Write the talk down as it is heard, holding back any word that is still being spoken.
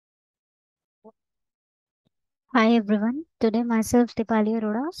Hi everyone. Today myself Dipali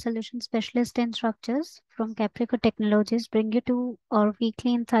Arora, Solution Specialist in Structures from Capricorn Technologies, bring you to our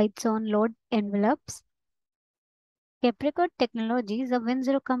weekly insights on load envelopes. Capricorn Technologies is a Win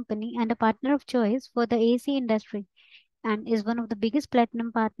Zero company and a partner of choice for the AC industry and is one of the biggest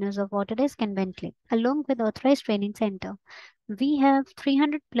platinum partners of Autodesk and Bentley, along with authorized training center. We have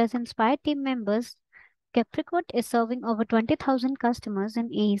 300 plus inspired team members. Capricorn is serving over 20,000 customers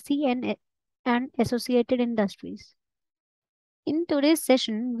in AC and associated industries. In today's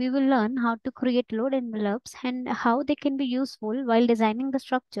session, we will learn how to create load envelopes and how they can be useful while designing the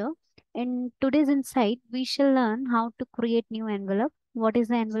structure. In today's insight, we shall learn how to create new envelope, what is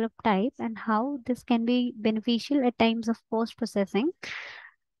the envelope type, and how this can be beneficial at times of post processing.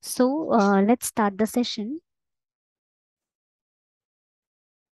 So, let's start the session.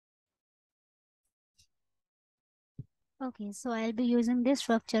 Okay, so I'll be using this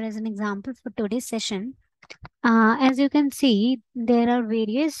structure as an example for today's session. As you can see, there are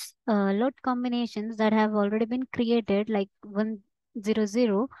various load combinations that have already been created, like 100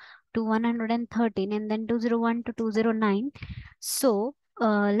 to 113 and then 201 to 209. So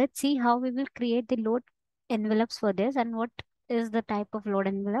let's see how we will create the load envelopes for this and what is the type of load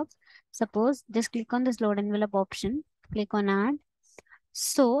envelope. Suppose just click on this load envelope option, click on add.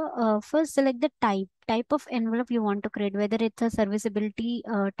 So, first select the type of envelope you want to create, whether it's a serviceability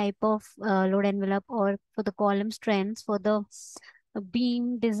type of load envelope or for the column strengths, for the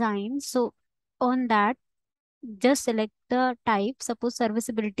beam design. So, on that, just select the type, suppose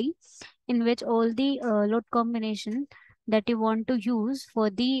serviceability, in which all the load combination that you want to use for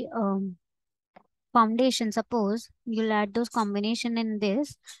the foundation. Suppose you'll add those combination in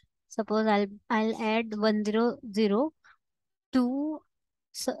this. Suppose I'll add 100 to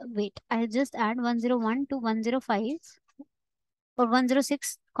so wait, I'll just add 101 to 105 or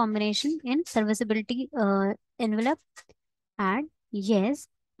 106 combination in serviceability envelope. Add yes,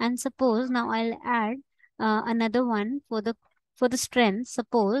 and suppose now I'll add another one for the strength.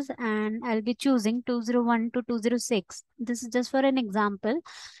 Suppose and I'll be choosing 201 to 206. This is just for an example.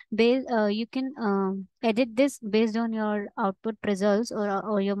 You can edit this based on your output results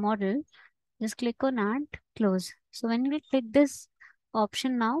or your model. Just click on add, close. So when we click this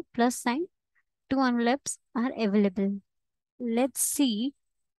option now, plus sign, two envelopes are available. Let's see.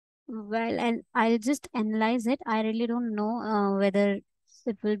 Well, and I'll just analyze it. I really don't know whether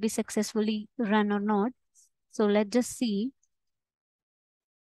it will be successfully run or not. So let's just see.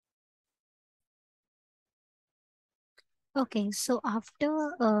 Okay, so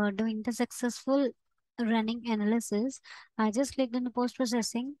after doing the successful running analysis, I just clicked on the post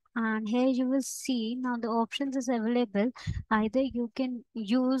processing, and here you will see now the options is available. Either you can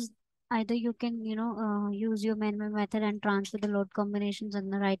use, either you can, use your manual method and transfer the load combinations on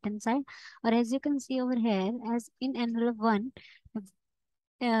the right hand side, or as you can see over here, as in envelope one,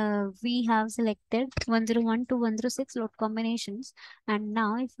 we have selected 101 to 106 load combinations. And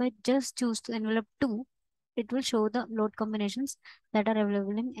now if I just choose to envelope 2, it will show the load combinations that are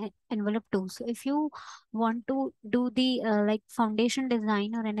available in envelope 2. So if you want to do the like foundation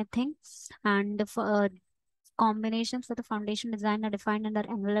design or anything, and the combinations for the foundation design are defined under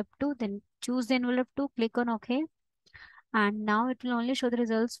envelope 2, then choose the envelope 2, click on OK. And now it will only show the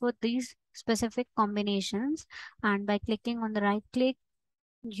results for these specific combinations. And by clicking on the right click,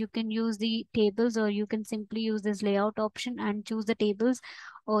 you can use the tables, or you can simply use this layout option and choose the tables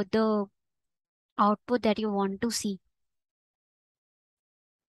or the output that you want to see.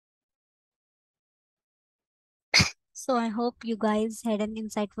 So I hope you guys had an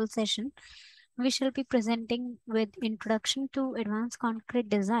insightful session. We shall be presenting with introduction to advanced concrete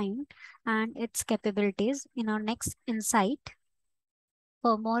design and its capabilities in our next insight.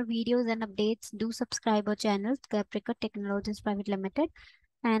 For more videos and updates, do subscribe our channel, Caprica Technologies Private Limited,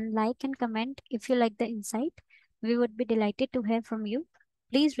 and like and comment if you like the insight. We would be delighted to hear from you.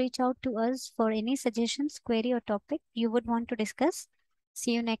 Please reach out to us for any suggestions, query, or topic you would want to discuss.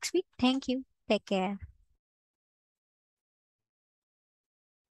 See you next week. Thank you. Take care.